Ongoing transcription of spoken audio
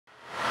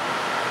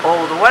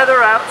Oh, the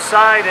weather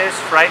outside is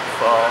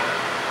frightful,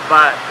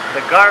 but the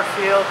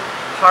Garfield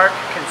Park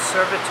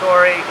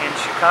Conservatory in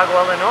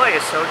Chicago, Illinois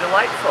is so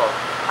delightful.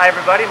 Hi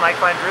everybody, Mike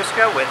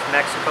Vondruska with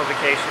Mexico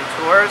Vacation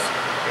Tours.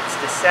 It's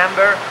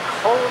December,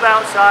 cold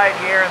outside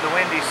here in the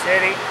Windy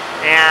City,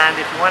 and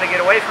if you want to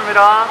get away from it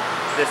all,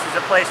 this is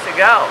a place to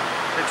go.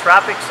 The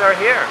tropics are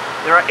here.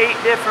 There are 8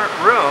 different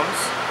rooms,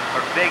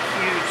 or big,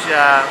 huge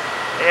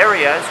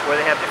areas where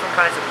they have different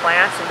kinds of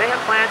plants, and they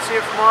have plants here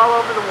from all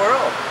over the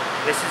world.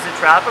 This is a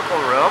tropical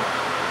room.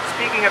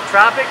 Speaking of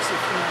tropics, if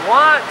you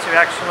want to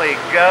actually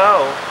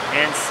go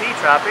and see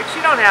tropics, you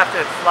don't have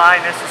to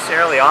fly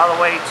necessarily all the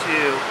way to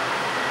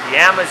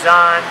the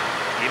Amazon,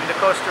 even to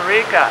Costa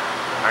Rica.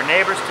 Our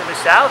neighbors to the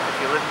south, if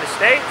you live in the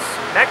States,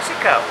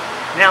 Mexico.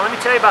 Now let me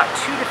tell you about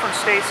 2 different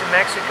states in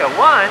Mexico.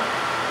 One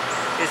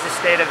is the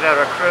state of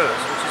Veracruz,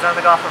 which is on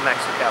the Gulf of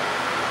Mexico.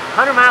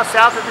 100 miles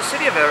south of the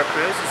city of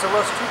Veracruz is the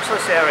Los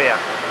Tuxtlas area.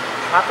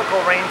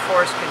 Tropical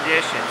rainforest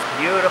conditions,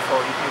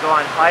 beautiful. You can go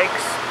on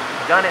hikes,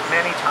 I've done it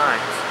many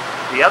times.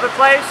 The other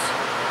place,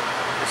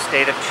 the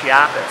state of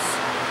Chiapas.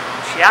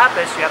 In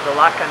Chiapas, you have the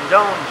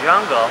Lacandon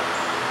jungle,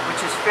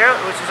 which is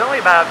only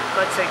about,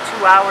 let's say,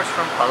 2 hours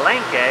from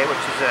Palenque,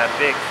 which is a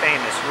big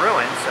famous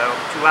ruin. So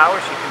 2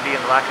 hours you can be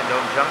in the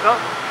Lacandon jungle.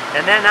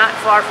 And then not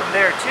far from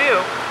there too,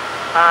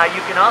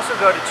 you can also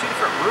go to 2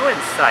 different ruin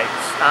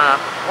sites.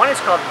 One is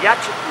called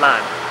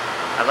Yaxchitlan.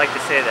 I like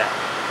to say that.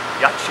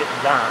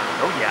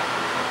 Yaxchitlan, oh yeah.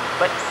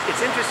 But it's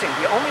interesting,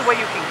 the only way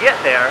you can get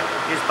there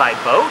is by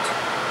boat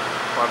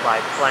or by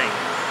plane.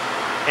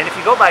 And if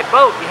you go by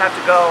boat, you have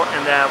to go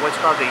in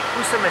what's called the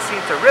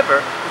Usumacinta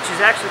River, which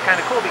is actually kind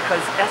of cool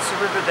because that's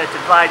the river that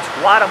divides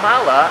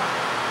Guatemala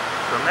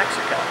from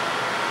Mexico.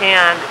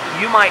 And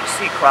you might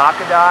see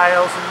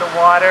crocodiles in the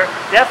water.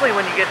 Definitely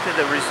when you get to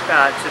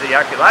the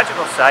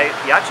archaeological site,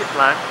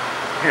 Yaxchitlan,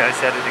 I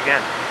said it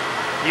again,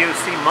 you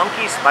see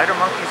monkeys, spider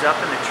monkeys up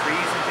in the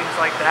trees and things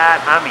like that.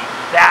 I mean,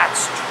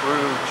 that's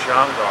true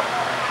jungle.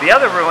 The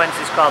other ruins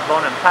is called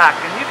Bonampak,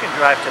 and you can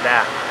drive to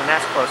that, and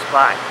that's close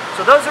by.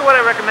 So those are what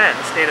I recommend,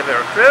 the state of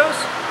Veracruz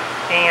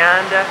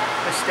and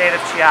the state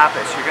of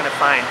Chiapas. You're going to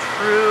find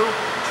true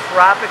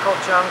tropical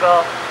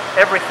jungle,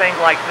 everything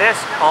like this,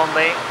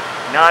 only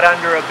not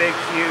under a big,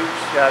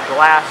 huge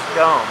glass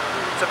dome.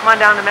 So come on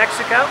down to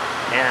Mexico,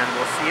 and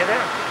we'll see you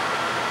there.